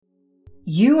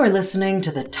You are listening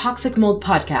to the Toxic Mold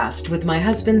Podcast with my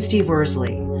husband, Steve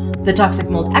Worsley, the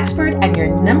toxic mold expert and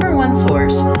your number one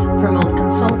source for mold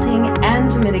consulting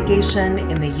and mitigation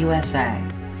in the USA.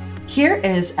 Here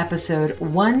is episode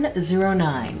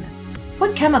 109.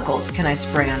 What chemicals can I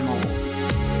spray on mold?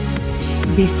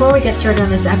 Before we get started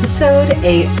on this episode,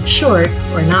 a short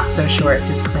or not so short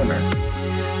disclaimer.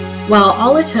 While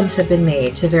all attempts have been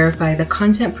made to verify the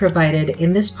content provided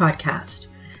in this podcast,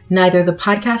 neither the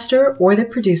podcaster or the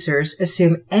producers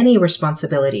assume any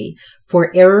responsibility for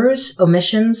errors,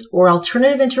 omissions, or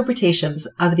alternative interpretations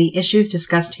of the issues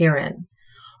discussed herein.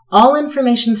 All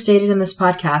information stated in this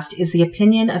podcast is the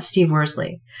opinion of Steve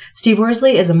Worsley. Steve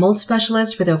Worsley is a mold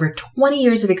specialist with over 20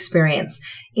 years of experience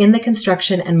in the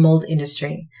construction and mold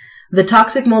industry. The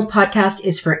Toxic Mold Podcast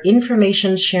is for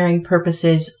information sharing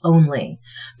purposes only.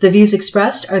 The views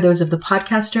expressed are those of the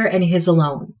podcaster and his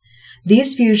alone.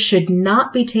 These views should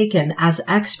not be taken as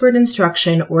expert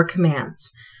instruction or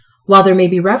commands. While there may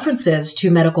be references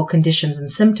to medical conditions and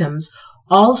symptoms,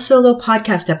 all solo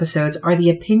podcast episodes are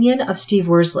the opinion of Steve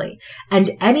Worsley,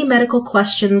 and any medical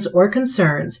questions or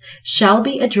concerns shall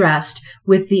be addressed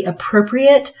with the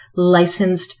appropriate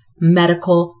licensed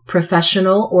medical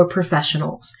professional or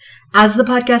professionals. As the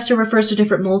podcaster refers to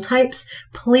different mold types,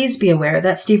 please be aware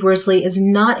that Steve Worsley is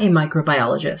not a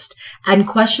microbiologist, and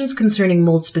questions concerning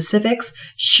mold specifics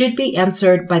should be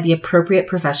answered by the appropriate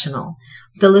professional.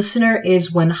 The listener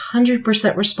is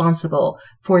 100% responsible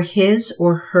for his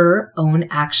or her own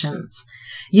actions.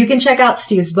 You can check out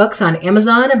Steve's books on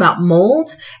Amazon about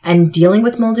mold and dealing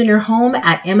with mold in your home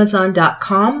at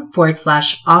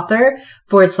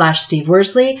amazon.com/author/Steve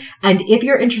Worsley. And if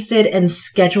you're interested in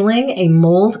scheduling a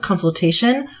mold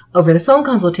consultation, over the phone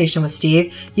consultation with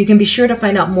Steve, you can be sure to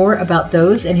find out more about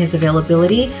those and his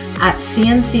availability at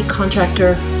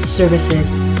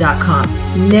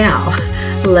cnccontractorservices.com. Now,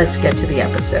 let's get to the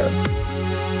episode.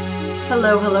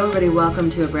 Hello, everybody. Welcome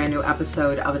to a brand new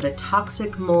episode of the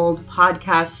Toxic Mold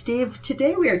Podcast. Steve,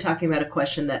 today we are talking about a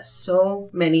question that so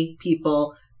many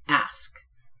people ask.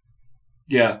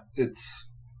 Yeah, it's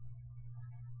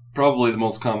probably the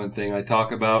most common thing I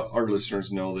talk about. Our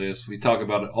listeners know this. We talk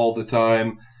about it all the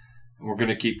time. And we're going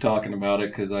to keep talking about it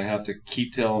because I have to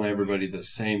keep telling everybody the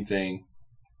same thing.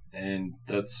 And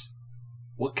that's,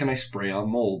 what can I spray on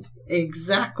mold?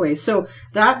 Exactly. So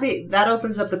that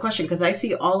opens up the question, because I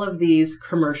see all of these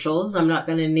commercials. I'm not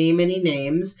going to name any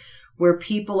names, where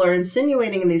people are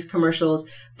insinuating in these commercials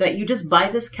that you just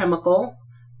buy this chemical,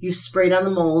 you spray it on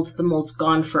the mold's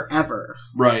gone forever.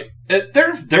 Right.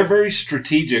 They're very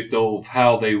strategic, though, of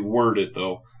how they word it,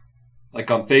 though. Like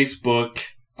on Facebook,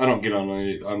 I don't get on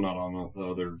any, I'm not on the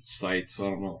other sites, so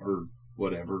I don't know, or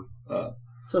whatever.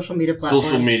 Social media platforms.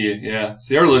 Social media, yeah.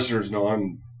 See, our listeners know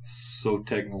I'm so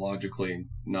technologically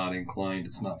not inclined.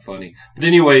 It's not funny. But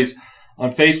anyways,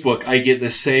 on Facebook, I get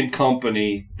this same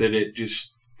company that it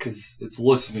just, because it's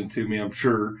listening to me, I'm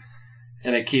sure,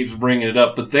 and it keeps bringing it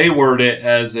up. But they word it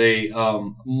as a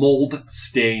mold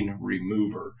stain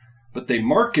remover. But they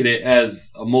market it as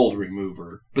a mold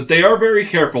remover. But they are very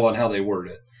careful on how they word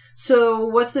it. So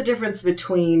what's the difference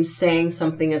between saying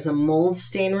something is a mold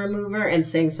stain remover and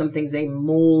saying something's a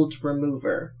mold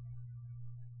remover?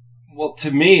 Well,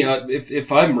 to me,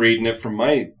 if I'm reading it from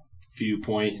my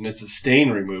viewpoint and it's a stain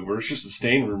remover, it's just a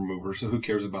stain remover, so who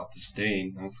cares about the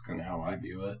stain? That's kind of how I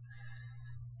view it.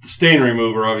 The stain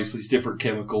remover obviously is different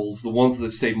chemicals. The ones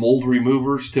that say mold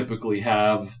removers typically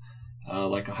have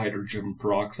like a hydrogen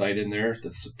peroxide in there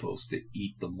that's supposed to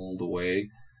eat the mold away,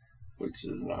 which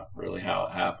is not really how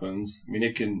it happens. I mean,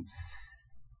 it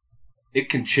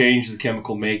can change the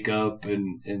chemical makeup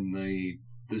and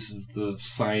this is the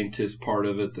scientist part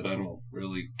of it that I don't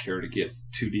really care to get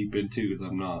too deep into because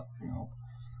I'm not,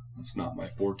 that's not my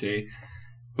forte.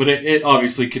 But it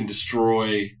obviously can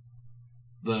destroy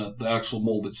the actual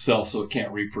mold itself, so it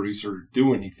can't reproduce or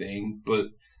do anything. But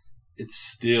it's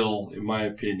still, in my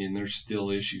opinion, there's still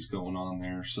issues going on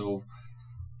there. So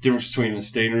difference between a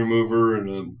stain remover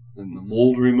and the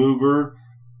mold remover,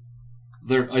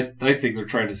 I think they're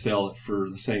trying to sell it for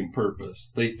the same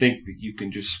purpose. They think that you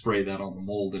can just spray that on the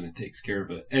mold and it takes care of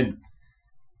it. And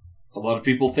a lot of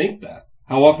people think that.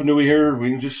 How often do we hear we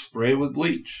can just spray with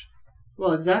bleach?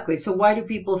 Well, exactly. So why do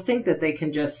people think that they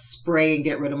can just spray and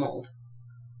get rid of mold?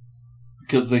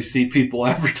 Because they see people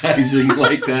advertising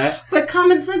like that. But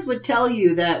common sense would tell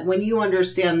you that when you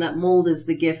understand that mold is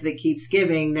the gift that keeps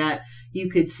giving, that you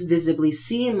could visibly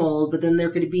see mold, but then there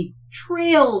could be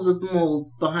trails of mold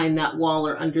behind that wall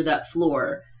or under that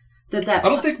floor. I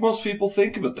don't think most people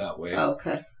think of it that way. Oh,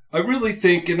 okay. I really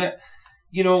think, and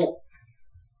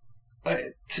I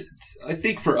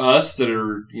think for us that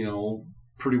are,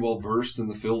 pretty well versed in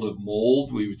the field of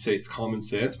mold, we would say it's common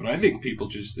sense. But I think people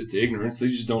it's ignorance. They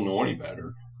just don't know any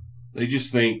better. They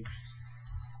just think,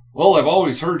 well, I've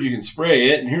always heard you can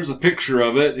spray it, and here's a picture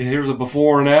of it. Here's a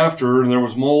before and after, and there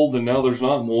was mold, and now there's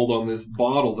not mold on this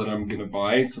bottle that I'm going to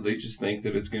buy. So they just think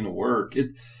that it's going to work.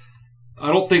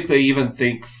 I don't think they even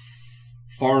think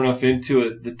far enough into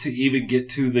it to even get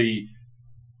to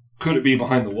could it be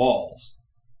behind the walls?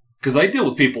 Because I deal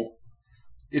with people,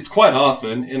 it's quite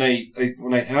often, and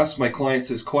when I ask my clients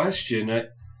this question,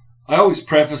 I always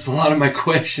preface a lot of my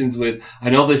questions with, I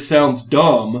know this sounds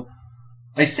dumb.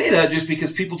 I say that just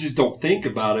because people just don't think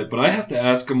about it, but I have to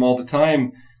ask them all the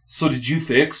time, so did you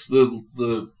fix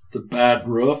the bad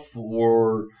roof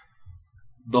or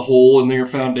the hole in your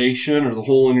foundation or the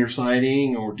hole in your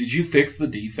siding, or did you fix the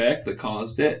defect that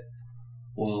caused it?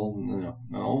 Well,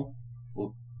 no.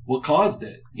 Well, what caused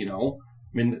it, I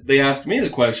mean, they asked me the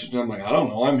question. I'm like, I don't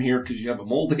know. I'm here because you have a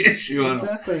mold issue.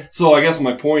 Exactly. So I guess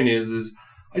my point is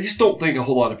I just don't think a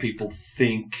whole lot of people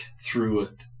think through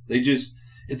it.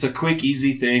 It's a quick,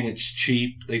 easy thing. It's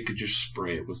cheap. They could just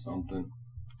spray it with something.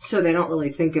 So they don't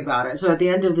really think about it. So at the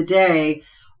end of the day,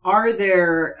 is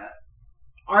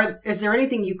there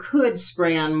anything you could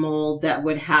spray on mold that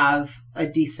would have a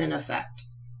decent effect?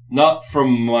 Not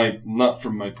from my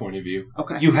point of view.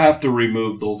 Okay. You have to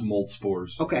remove those mold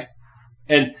spores. Okay.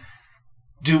 And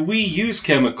do we use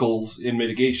chemicals in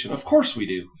mitigation? Of course we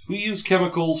do. We use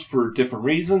chemicals for different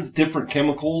reasons, different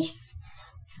chemicals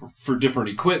for different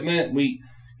equipment. We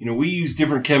use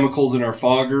different chemicals in our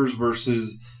foggers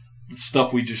versus the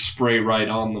stuff we just spray right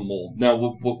on the mold. Now,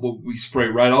 what we spray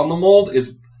right on the mold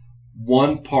is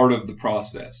one part of the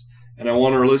process. And I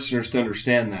want our listeners to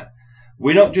understand that.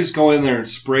 We don't just go in there and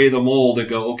spray the mold and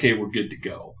go, okay, we're good to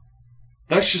go.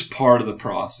 That's just part of the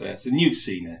process, and you've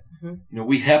seen it. Mm-hmm.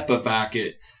 We HEPA vac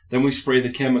it, then we spray the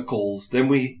chemicals, then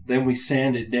we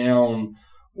sand it down,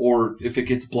 or if it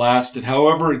gets blasted,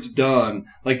 however it's done.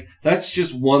 Like, that's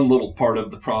just one little part of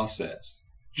the process.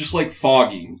 Just like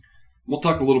fogging. We'll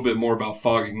talk a little bit more about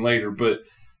fogging later, but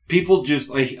people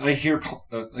I hear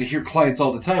clients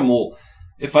all the time, well,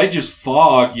 if I just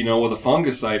fog, with a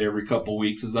fungicide every couple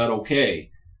weeks, is that okay?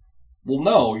 Well,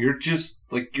 no, you're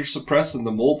suppressing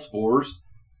the mold spores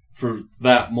for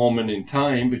that moment in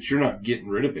time, but you're not getting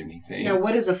rid of anything. Now,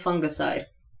 what is a fungicide?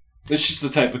 It's just the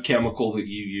type of chemical that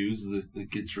you use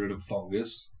that gets rid of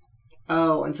fungus.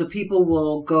 Oh, and so people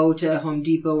will go to Home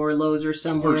Depot or Lowe's or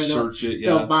somewhere. Or search it, yeah.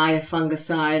 They'll buy a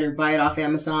fungicide or buy it off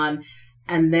Amazon,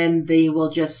 and then they will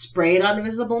just spray it on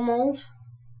visible mold?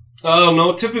 Oh,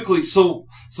 no, typically. So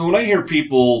when I hear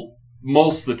people,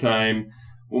 most of the time,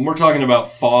 when we're talking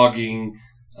about fogging,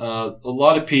 a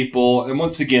lot of people, and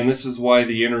once again, this is why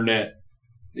the internet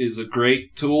is a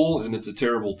great tool and it's a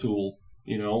terrible tool.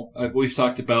 We've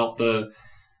talked about I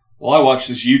watched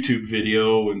this YouTube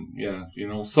video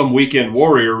and some weekend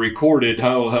warrior recorded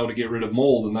how to get rid of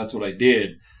mold, and that's what I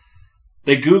did.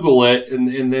 They Google it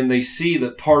and then they see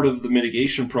that part of the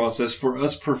mitigation process for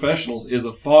us professionals is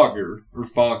a fogger or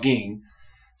fogging.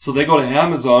 So they go to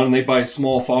Amazon and they buy a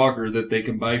small fogger that they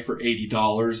can buy for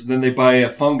 $80. Then they buy a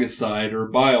fungicide or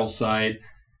a biocide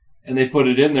and they put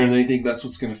it in there and they think that's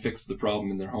what's going to fix the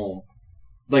problem in their home.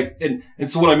 And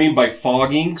so what I mean by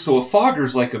fogging, so a fogger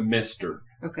is like a mister.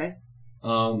 Okay.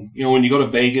 When you go to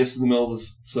Vegas in the middle of the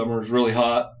summer, it's really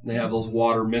hot. They have those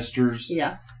water misters.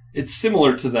 Yeah. It's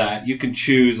similar to that. You can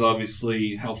choose,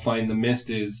 obviously, how fine the mist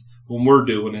is when we're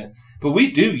doing it. But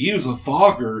we do use a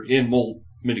fogger in mold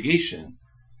mitigation.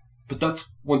 But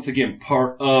that's, once again,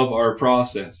 part of our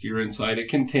process. You're inside a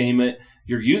containment.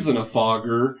 You're using a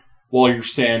fogger while you're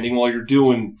sanding, while you're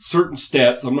doing certain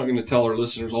steps. I'm not going to tell our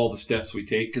listeners all the steps we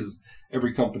take because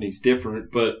every company's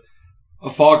different. But a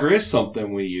fogger is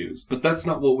something we use. But that's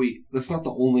not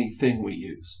the only thing we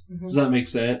use. Mm-hmm. Does that make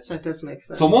sense? That does make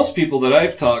sense. So most people that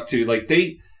I've talked to,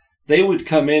 they would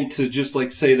come into just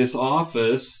say this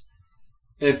office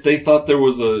if they thought there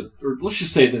was or let's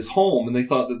just say this home, and they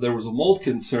thought that there was a mold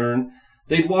concern,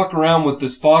 they'd walk around with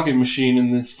this fogging machine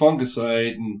and this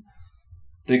fungicide and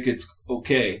think it's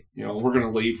okay. We're going to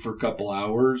leave for a couple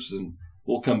hours and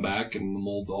we'll come back and the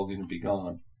mold's all going to be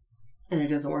gone. And it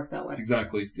doesn't work that way.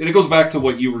 Exactly. And it goes back to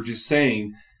what you were just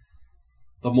saying.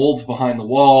 The mold's behind the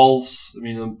walls. I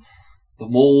mean, the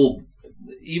mold,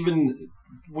 even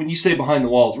when you say behind the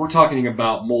walls, we're talking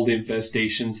about mold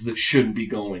infestations that shouldn't be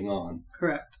going on.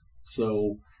 Correct.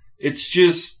 So it's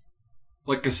just,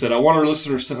 like I said, I want our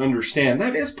listeners to understand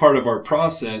that is part of our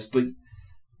process, but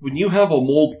when you have a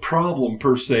mold problem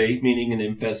per se, meaning an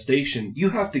infestation, you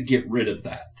have to get rid of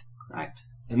that. Correct.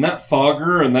 And that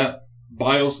fogger and that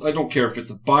I don't care if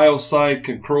it's a biocide,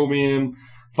 concromium,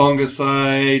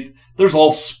 fungicide. There's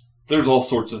all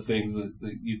sorts of things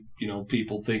that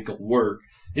people think will work.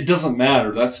 It doesn't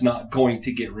matter. That's not going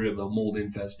to get rid of a mold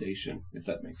infestation, if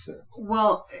that makes sense.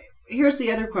 Well, here's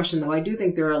the other question, though. I do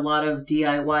think there are a lot of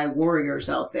DIY warriors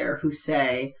out there who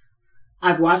say,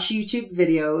 I've watched YouTube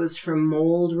videos from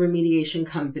mold remediation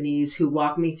companies who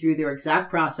walk me through their exact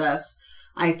process.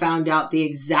 I found out the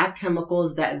exact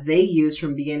chemicals that they use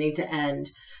from beginning to end.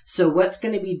 So what's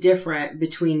going to be different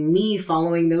between me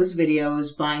following those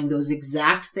videos, buying those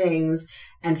exact things,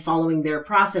 and following their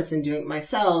process and doing it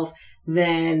myself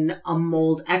than a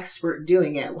mold expert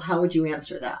doing it? How would you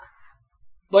answer that?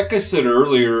 Like I said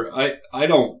earlier, I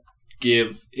don't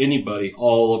give anybody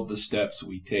all of the steps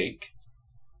we take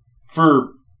for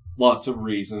lots of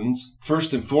reasons.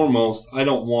 First and foremost, I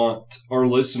don't want our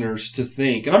listeners to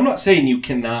think, and I'm not saying you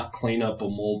cannot clean up a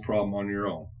mold problem on your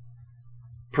own.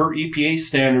 Per EPA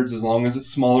standards, as long as it's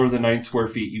smaller than 9 square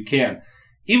feet, you can.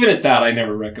 Even at that, I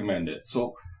never recommend it.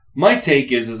 So my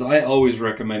take is I always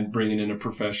recommend bringing in a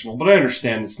professional, but I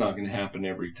understand it's not going to happen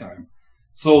every time.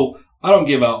 So I don't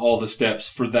give out all the steps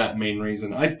for that main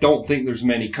reason. I don't think there's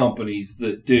many companies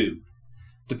that do.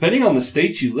 Depending on the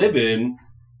state you live in,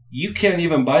 you can't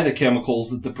even buy the chemicals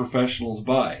that the professionals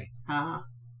buy.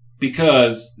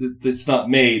 Because it's not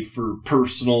made for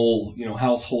personal,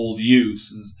 household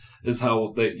use is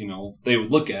how they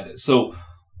would look at it. So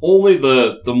only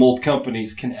the mold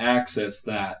companies can access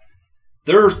that.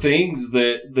 There are things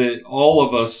that all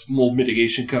of us mold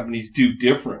mitigation companies do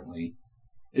differently.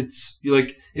 It's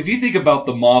like, if you think about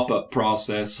the mop-up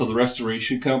process, so the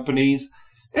restoration companies,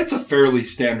 it's a fairly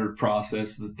standard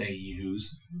process that they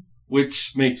use,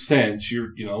 which makes sense.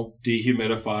 You're,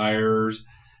 dehumidifiers,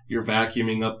 you're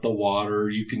vacuuming up the water,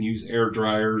 you can use air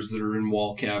dryers that are in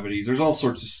wall cavities. There's all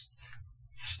sorts of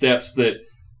steps that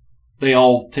they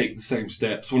all take the same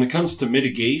steps. When it comes to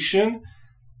mitigation,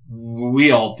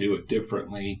 we all do it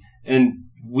differently, and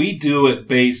we do it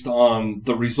based on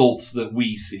the results that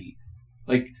we see.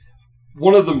 Like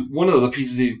one of the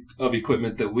pieces of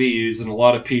equipment that we use, and a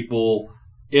lot of people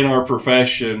in our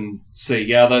profession say,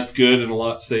 yeah, that's good, and a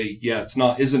lot say, yeah, it's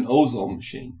not, is an ozone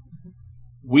machine.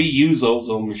 We use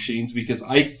ozone machines because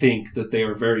I think that they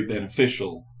are very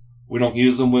beneficial. We don't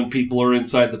use them when people are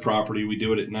inside the property. We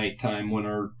do it at nighttime when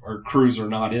our crews are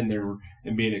not in there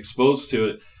and being exposed to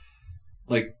it.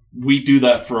 Like, we do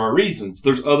that for our reasons.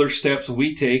 There's other steps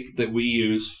we take that we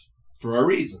use for our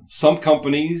reasons. Some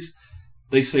companies,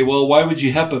 they say, well, why would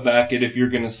you HEPA vac it if you're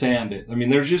going to sand it? I mean,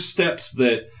 there's just steps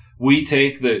that we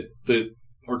take that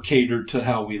are catered to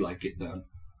how we like it done.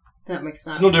 That makes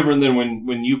sense. It's no different than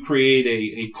when you create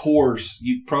a course,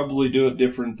 you probably do it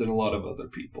different than a lot of other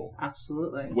people.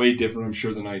 Absolutely. Way different, I'm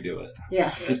sure, than I do it.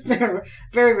 Yes, very,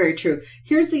 very true.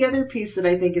 Here's the other piece that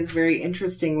I think is very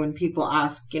interesting when people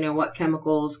ask, what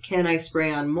chemicals can I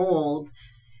spray on mold?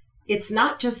 It's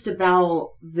not just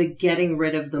about the getting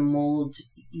rid of the mold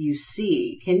you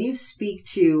see. Can you speak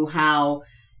to how,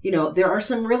 there are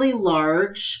some really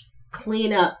large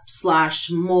cleanup /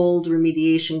 mold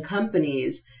remediation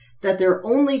companies that their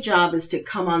only job is to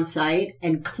come on site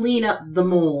and clean up the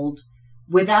mold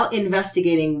without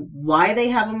investigating why they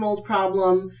have a mold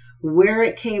problem, where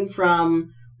it came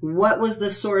from, what was the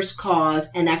source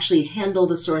cause, and actually handle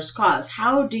the source cause.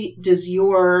 How does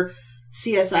your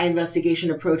CSI investigation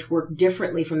approach work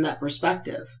differently from that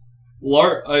perspective?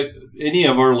 Well, any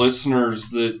of our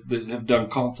listeners that have done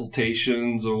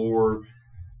consultations or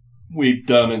we've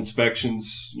done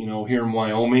inspections, here in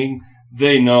Wyoming,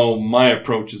 they know my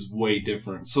approach is way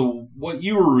different. So what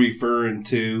you were referring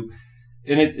to,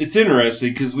 and it's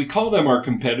interesting because we call them our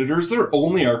competitors. They're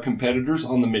only our competitors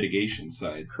on the mitigation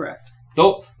side. Correct.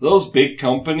 Those big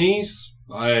companies,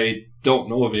 I don't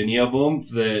know of any of them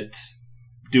that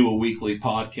do a weekly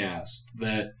podcast,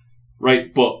 that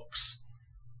write books,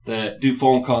 that do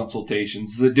phone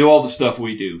consultations, that do all the stuff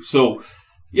we do. So,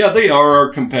 yeah, they are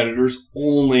our competitors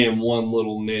only in one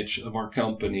little niche of our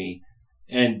company.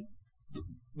 And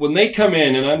when they come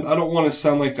in, and I don't want to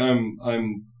sound like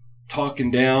I'm talking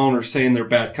down or saying they're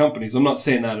bad companies. I'm not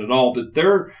saying that at all, but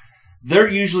they're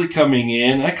usually coming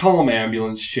in. I call them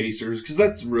ambulance chasers because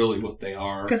that's really what they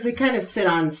are. Because they kind of sit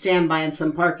on standby in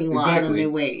some parking lot and then they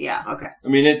wait. Yeah, okay. I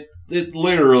mean, it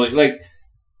literally, like,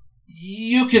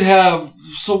 you could have,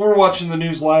 so we're watching the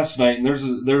news last night, and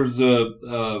there's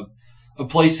a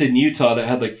place in Utah that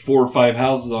had like 4 or 5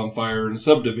 houses on fire in a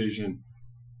subdivision.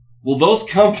 Well, those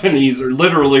companies are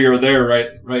there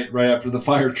right after the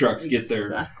fire trucks get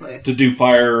there to do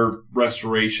fire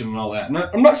restoration and all that. And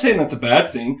I'm not saying that's a bad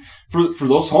thing for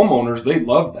those homeowners. They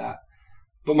love that.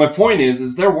 But my point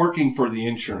is they're working for the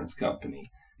insurance company.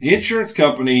 The insurance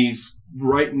company's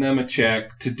writing them a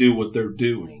check to do what they're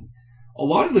doing. A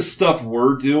lot of the stuff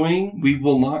we're doing, we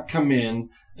will not come in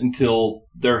until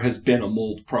there has been a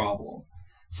mold problem.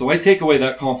 So I take away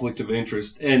that conflict of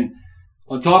interest. And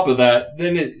on top of that,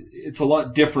 then it's a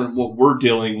lot different what we're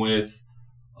dealing with.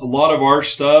 A lot of our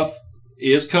stuff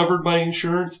is covered by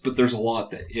insurance, but there's a lot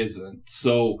that isn't.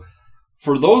 So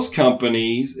for those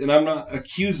companies, and I'm not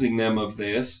accusing them of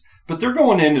this, but they're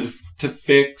going in to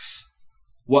fix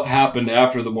what happened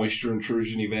after the moisture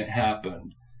intrusion event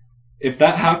happened. If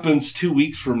that happens 2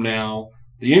 weeks from now,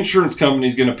 the insurance company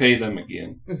is going to pay them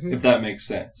again, if that makes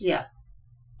sense. Yeah.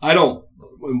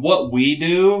 What we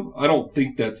do, I don't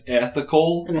think that's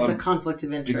ethical. And it's a conflict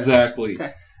of interest. Exactly.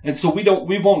 Okay. And so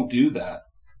we won't do that.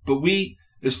 But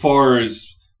as far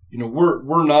as,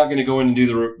 we're not going to go in and do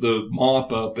the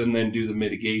mop up and then do the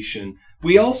mitigation.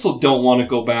 We also don't want to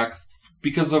go back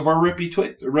because of our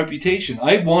reputation.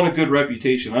 I want a good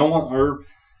reputation. I want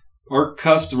our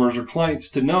customers or clients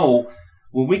to know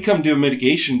when we come do a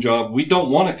mitigation job, we don't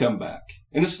want to come back.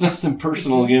 And it's nothing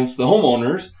personal against the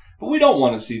homeowners, but we don't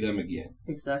want to see them again.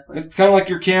 Exactly. It's kind of like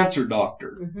your cancer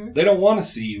doctor. They don't want to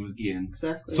see you again.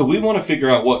 Exactly. So we want to figure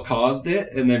out what caused it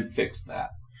and then fix that.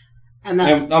 And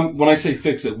that's when I say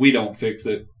fix it, we don't fix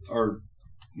it. Our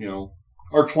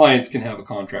clients can have a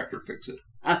contractor fix it.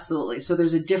 Absolutely. So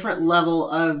there's a different level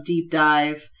of deep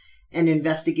dive and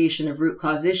investigation of root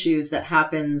cause issues that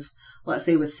happens, let's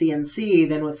say, with CNC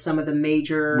than with some of the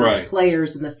major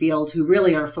players in the field who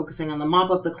really are focusing on the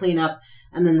mop up, the cleanup,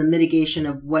 and then the mitigation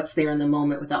of what's there in the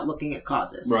moment without looking at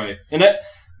causes. Right. And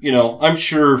I'm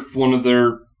sure if one of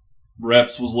their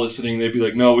reps was listening, they'd be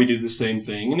like, no, we do the same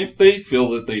thing. And if they feel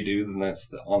that they do, then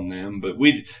that's on them. But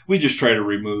we just try to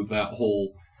remove that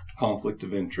whole conflict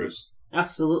of interest.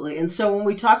 Absolutely. And so when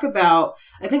we talk about,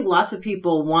 I think lots of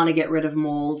people want to get rid of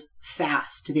mold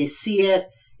fast. They see it.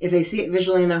 If they see it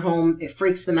visually in their home, it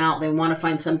freaks them out. They want to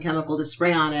find some chemical to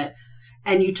spray on it.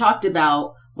 And you talked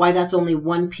about why that's only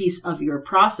one piece of your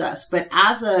process. But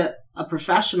as a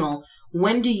professional,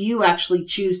 when do you actually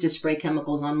choose to spray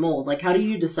chemicals on mold? Like, how do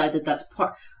you decide that that's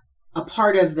a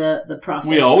part of the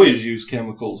process? We always use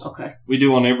chemicals. Okay. We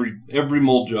do on every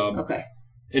mold job. Okay.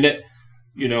 And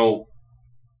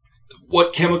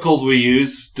what chemicals we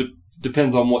use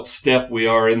depends on what step we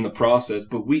are in the process,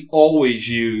 but we always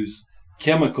use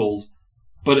chemicals,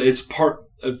 but it's part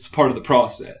of the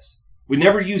process. We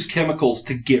never use chemicals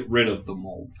to get rid of the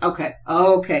mold. Okay.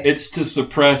 It's to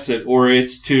suppress it, or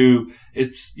it's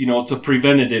a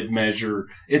preventative measure.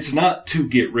 It's not to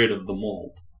get rid of the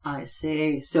mold. I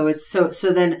see. So it's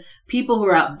so then people who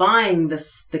are out buying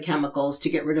the chemicals to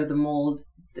get rid of the mold,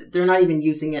 they're not even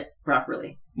using it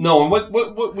properly. No, and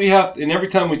what we have, and every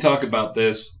time we talk about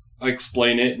this, I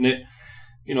explain it, and it,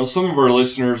 some of our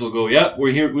listeners will go, yeah,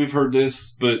 we've heard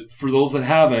this, but for those that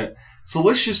haven't, so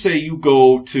let's just say you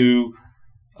go to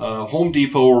Home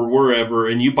Depot or wherever,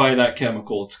 and you buy that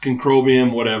chemical. It's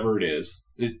concrobium, whatever it is.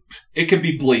 It could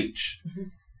be bleach.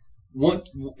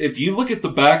 If you look at the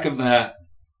back of that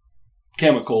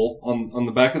chemical on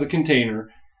the back of the container,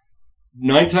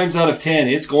 9 times out of 10,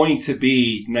 it's going to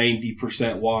be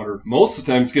 90% water. Most of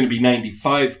the time, it's going to be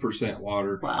 95%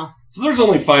 water. Wow. So there's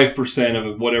only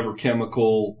 5% of whatever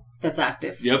chemical that's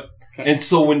active. Yep. Okay. And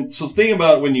so think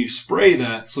about when you spray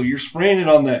that. So you're spraying it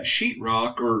on that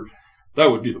sheetrock, or that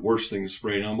would be the worst thing to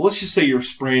spray it on. But let's just say you're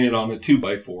spraying it on a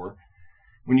 2x4.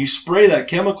 When you spray that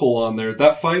chemical on there,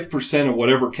 that 5% of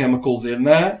whatever chemical's in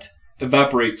that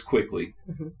evaporates quickly.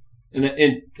 And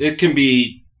it can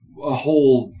be a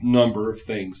whole number of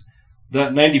things.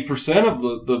 That 90%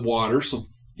 of the water, so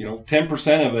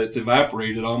 10% of it's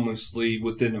evaporated almost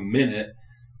within a minute.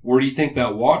 Where do you think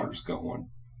that water's going?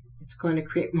 It's going to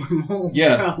create more mold.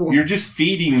 Yeah, problems. You're just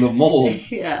feeding the mold.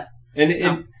 Yeah.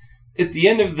 And at the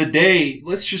end of the day,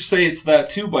 let's just say it's that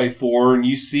 2x4, and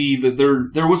you see that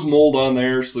there was mold on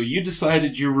there, so you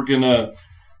decided you were gonna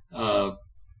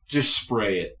just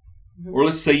spray it, or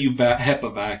let's say you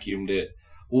HEPA vacuumed it.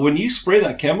 Well, when you spray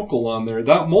that chemical on there,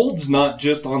 that mold's not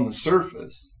just on the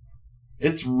surface.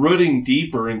 It's rooting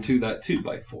deeper into that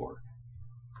 2x4.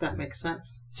 That makes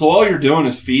sense. So all you're doing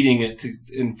is feeding it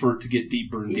for it to get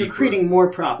deeper and deeper. You're creating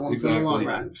more problems in the long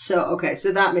run. So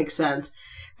that makes sense.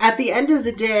 At the end of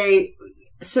the day,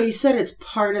 so you said it's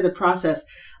part of the process.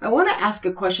 I want to ask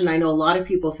a question I know a lot of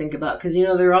people think about, because,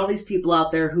 there are all these people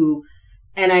out there who,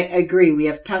 and I agree, we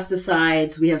have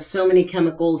pesticides, we have so many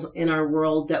chemicals in our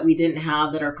world that we didn't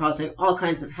have that are causing all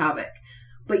kinds of havoc.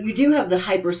 But you do have the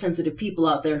hypersensitive people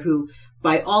out there who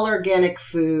buy all organic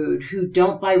food, who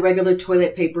don't buy regular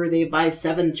toilet paper, they buy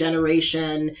 7th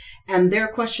generation. And their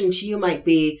question to you might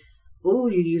be, oh,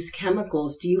 you use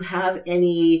chemicals. Do you have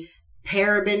any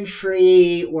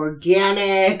paraben-free,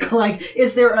 organic? Like,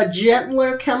 is there a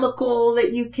gentler chemical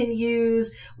that you can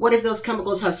use? What if those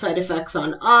chemicals have side effects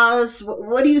on us?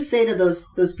 What do you say to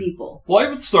those people? Well, I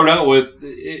would start out with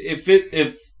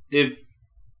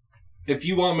if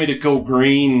you want me to go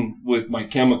green with my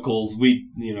chemicals, we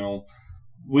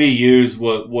use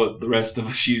what the rest of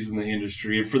us use in the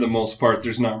industry, and for the most part,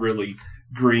 there's not really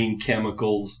green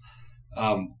chemicals.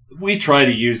 We try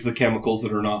to use the chemicals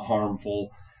that are not harmful.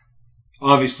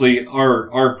 Obviously,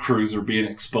 our crews are being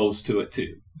exposed to it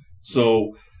too.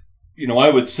 So, I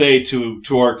would say to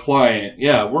our client,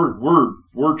 yeah,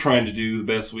 we're trying to do the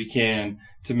best we can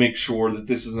to make sure that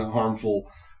this isn't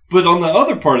harmful. But on the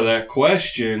other part of that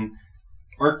question,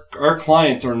 our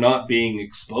clients are not being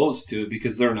exposed to it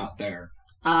because they're not there.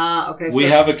 Okay. We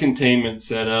have a containment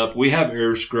set up. We have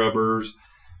air scrubbers.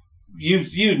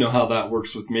 You know how that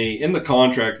works with me. In the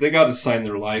contract, they got to sign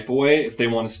their life away if they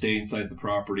want to stay inside the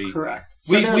property. Correct.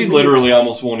 So we literally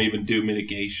almost won't even do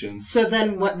mitigation. So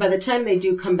then by the time they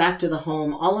do come back to the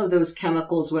home, all of those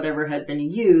chemicals, whatever had been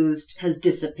used, has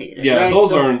dissipated. Yeah,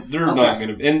 right? They're not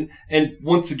going to. And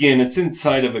once again, it's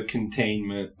inside of a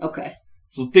containment. Okay.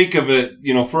 So think of it,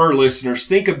 for our listeners,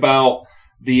 think about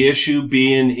the issue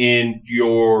being in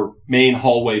your main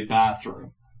hallway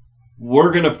bathroom.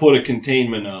 We're going to put a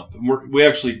containment up. We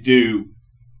actually do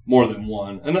more than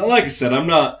one. And like I said, I'm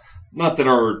not that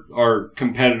our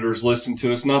competitors listen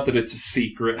to us, not that it's a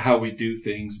secret how we do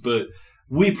things, but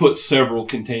we put several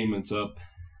containments up.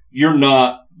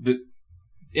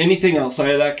 Anything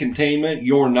outside of that containment,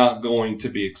 you're not going to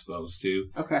be exposed to.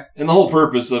 Okay. And the whole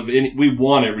purpose of we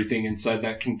want everything inside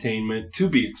that containment to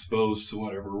be exposed to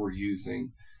whatever we're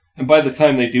using. And by the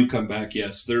time they do come back,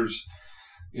 yes, there's,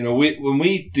 when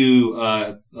we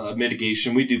do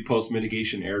mitigation, we do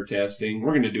post-mitigation air testing.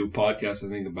 We're going to do a podcast, I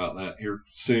think, about that here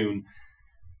soon.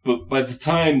 But by the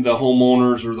time the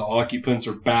homeowners or the occupants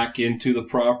are back into the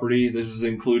property, this is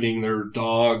including their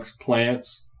dogs,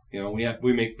 plants.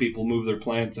 We make people move their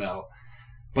plants out.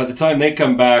 By the time they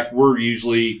come back, we're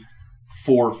usually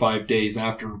 4 or 5 days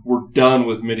after we're done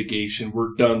with mitigation.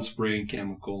 We're done spraying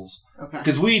chemicals. Okay.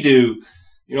 Because we do,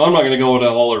 I'm not going to go into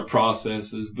all our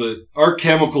processes, but our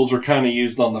chemicals are kind of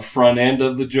used on the front end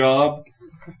of the job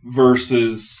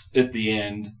versus at the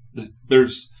end.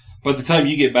 By the time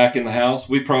you get back in the house,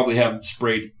 we probably haven't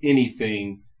sprayed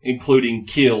anything, including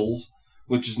kills,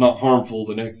 which is not harmful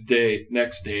the next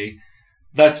day.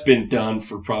 That's been done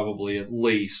for probably at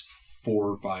least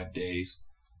 4 or 5 days.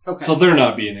 Okay. So they're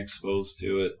not being exposed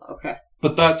to it. Okay.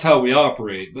 But that's how we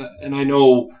operate. And I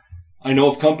know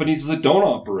of companies that don't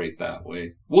operate that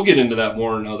way. We'll get into that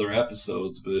more in other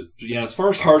episodes. But yeah, as far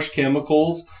as harsh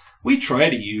chemicals, we try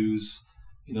to use,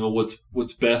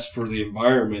 what's best for the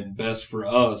environment and best for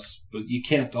us. But you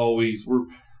can't always,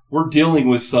 we're dealing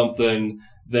with something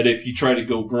that if you try to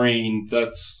go green,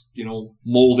 that's,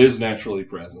 mold is naturally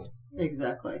present.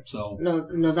 Exactly. So no,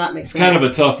 that makes sense. It's kind of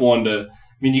a tough one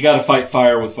you got to fight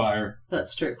fire with fire.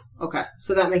 That's true. Okay.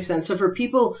 So that makes sense. So for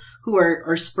people who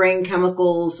are spraying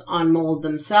chemicals on mold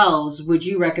themselves, would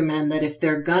you recommend that if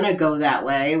they're going to go that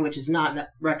way, which is not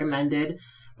recommended,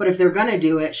 but if they're going to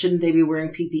do it, shouldn't they be wearing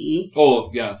PPE?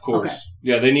 Oh, yeah, of course. Okay.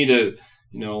 Yeah, they need to,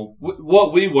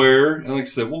 what we wear, and like I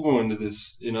said, we'll go into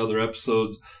this in other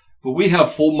episodes, but we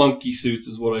have full monkey suits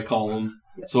is what I call them.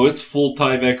 So it's full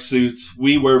Tyvek suits.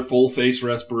 We wear full face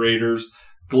respirators,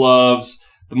 gloves.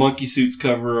 The monkey suits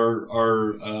cover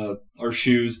our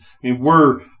shoes. I mean,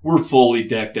 we're fully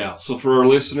decked out. So for our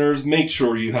listeners, make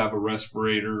sure you have a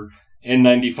respirator.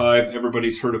 N95,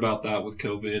 everybody's heard about that with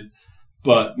COVID.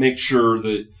 But make sure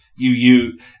that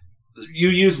you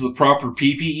use the proper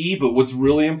PPE. But what's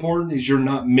really important is you're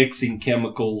not mixing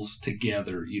chemicals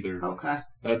together either. Okay.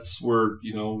 That's where,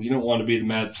 you don't want to be the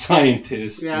mad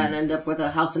scientist. Yeah, and end up with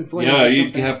a house in flames. Yeah, you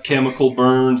can have chemical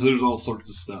burns. There's all sorts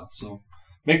of stuff. So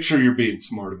make sure you're being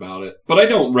smart about it. But I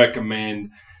don't recommend,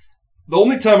 the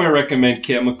only time I recommend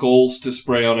chemicals to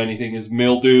spray on anything is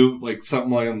mildew, like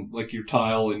something like your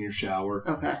tile in your shower.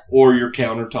 Okay. Or your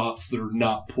countertops that are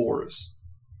not porous.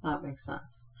 That makes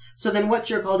sense. So then what's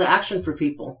your call to action for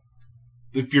people?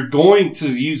 If you're going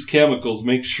to use chemicals,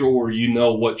 make sure you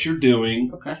know what you're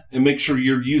doing. Okay. And make sure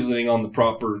you're using on the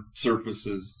proper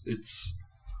surfaces. It's,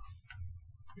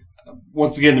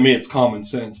 once again, to me, it's common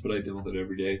sense, but I deal with it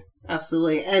every day.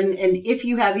 Absolutely. And if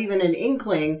you have even an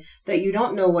inkling that you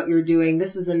don't know what you're doing,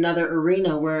 this is another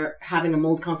arena where having a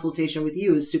mold consultation with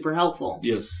you is super helpful.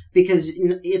 Yes. Because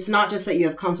it's not just that you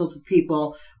have consults with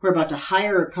people who are about to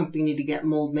hire a company to get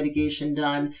mold mitigation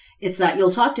done. It's that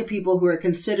you'll talk to people who are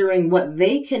considering what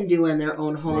they can do in their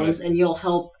own homes, right, and you'll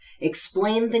help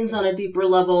explain things on a deeper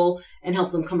level, and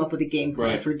help them come up with a game plan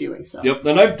Right. for doing so. Yep.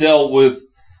 And I've dealt with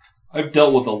a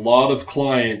lot of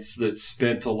clients that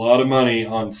spent a lot of money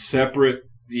on separate,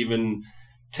 even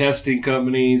testing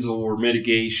companies or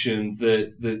mitigation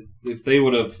that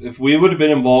if we would have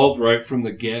been involved right from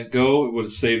the get-go, it would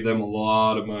have saved them a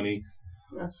lot of money.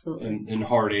 Absolutely. And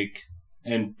heartache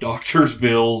and doctor's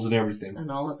bills and everything.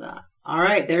 And all of that. All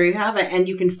right, there you have it. And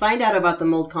you can find out about the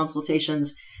mold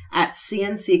consultations at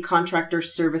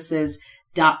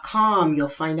cnccontractorservices.com. You'll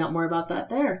find out more about that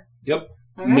there. Yep.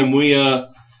 All And right. then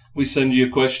we send you a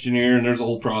questionnaire, and there's a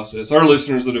whole process. Our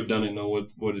listeners that have done it know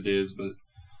what it is, but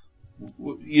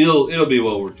it'll be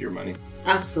well worth your money.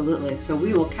 Absolutely. So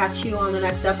we will catch you on the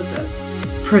next episode.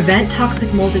 Prevent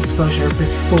toxic mold exposure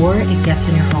before it gets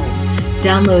in your home.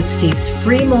 Download Steve's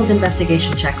free mold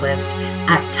investigation checklist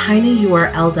at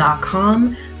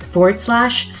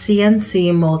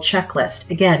tinyurl.com/CNC mold checklist.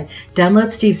 Again,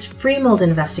 download Steve's free mold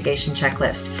investigation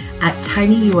checklist at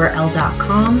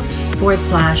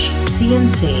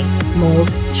tinyurl.com/CNC mold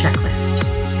checklist.